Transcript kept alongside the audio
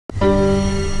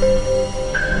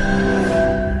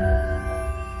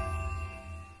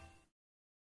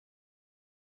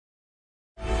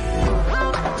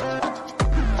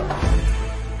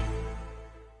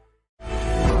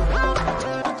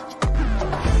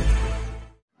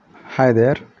Hi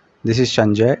there, this is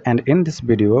Sanjay, and in this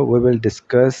video we will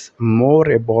discuss more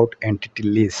about entity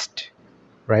list,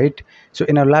 right? So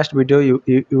in our last video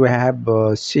you have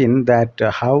seen that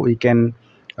how we can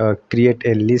create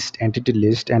a entity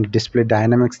list and display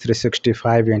Dynamics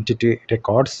 365 entity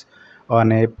records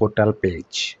on a portal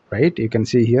page, right? You can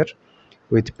see here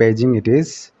with paging it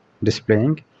is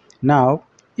displaying. Now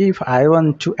if I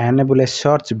want to enable a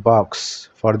search box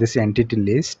for this entity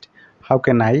list, how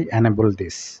can I enable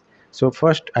this? So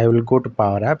first I will go to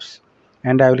Power Apps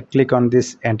and I will click on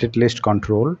this entity list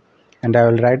control, and I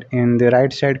will write in the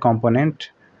right side component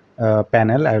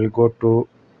panel. I will go to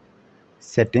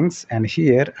settings, and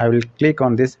here I will click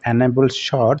on this enable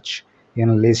search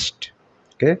in list.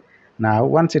 Okay, now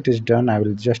once it is done, I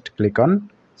will just click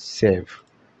on save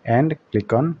and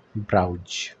click on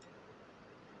browse.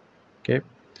 Okay,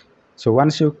 so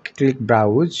once you click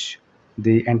browse,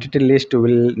 the entity list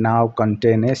will now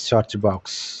contain a search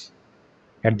box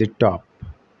at the top.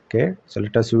 Okay, so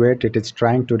let us wait, it is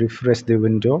trying to refresh the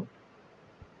window.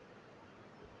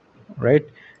 Right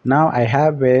now I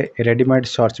have a ready-made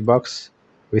search box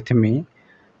with me,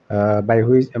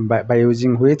 by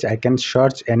using which I can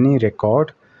search any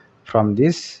record from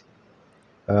this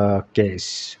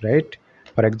case, right?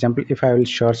 For example, if I will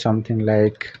search something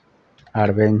like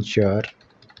adventure,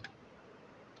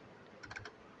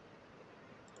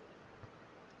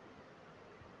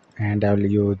 and I will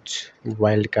use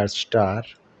wildcard star,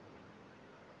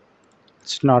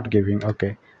 it's not giving.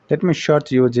 Okay, let me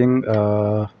search using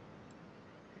a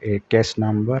case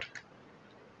number.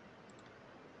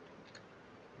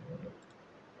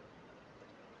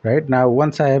 Right now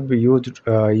once I have used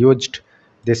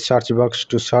this search box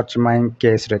to search my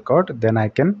case record, then I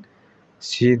can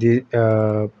see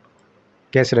the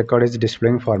case record is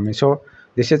displaying for me. So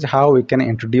this is how we can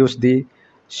introduce the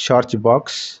search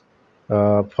box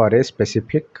for a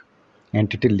specific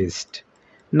entity list.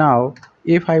 Now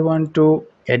if I want to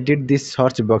edit this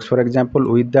search box, for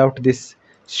example, without this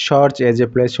search as a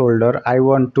placeholder, I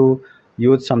want to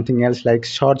use something else like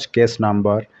search case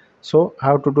number. So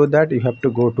how to do that? You have to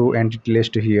go to entity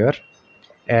list here,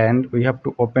 and we have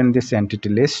to open this entity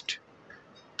list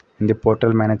in the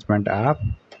portal management app.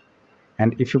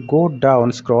 And if you go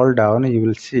down, scroll down, you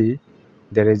will see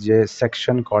there is a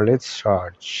section called as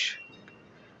search.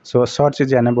 So search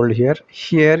is enabled here.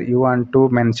 Here you want to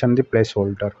mention the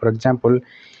placeholder. For example,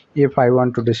 if I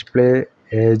want to display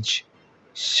as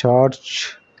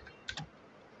search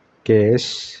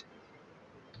case,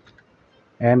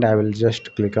 and I will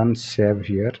just click on save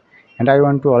here, and I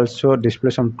want to also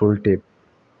display some tooltip.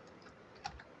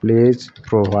 Please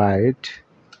provide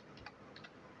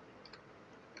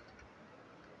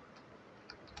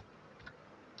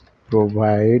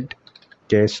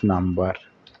case number.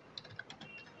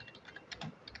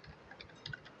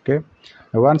 Okay,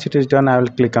 once it is done, I will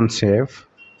click on save,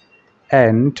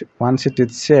 and once it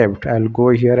is saved, I'll go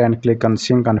here and click on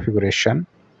sync configuration.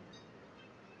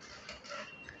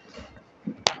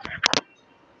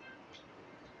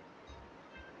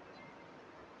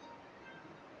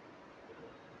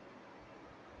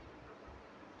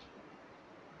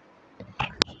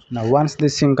 Now once the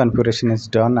sync configuration is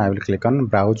done, I will click on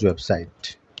browse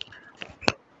website.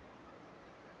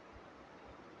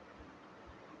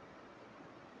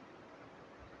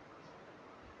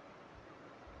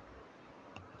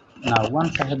 Now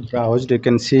once I have browsed, you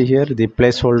can see here the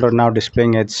placeholder now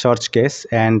displaying as search case,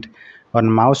 and on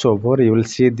mouse over you will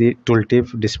see the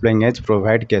tooltip displaying as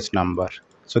provide case number.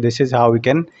 So this is how we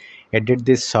can edit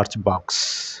this search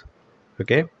box.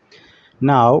 Okay,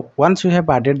 now once we have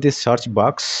added this search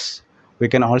box, we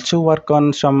can also work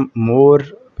on some more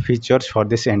features for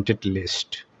this entity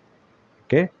list.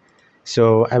 Okay,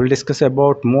 so I will discuss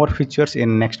about more features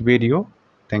in next video.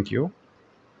 Thank you.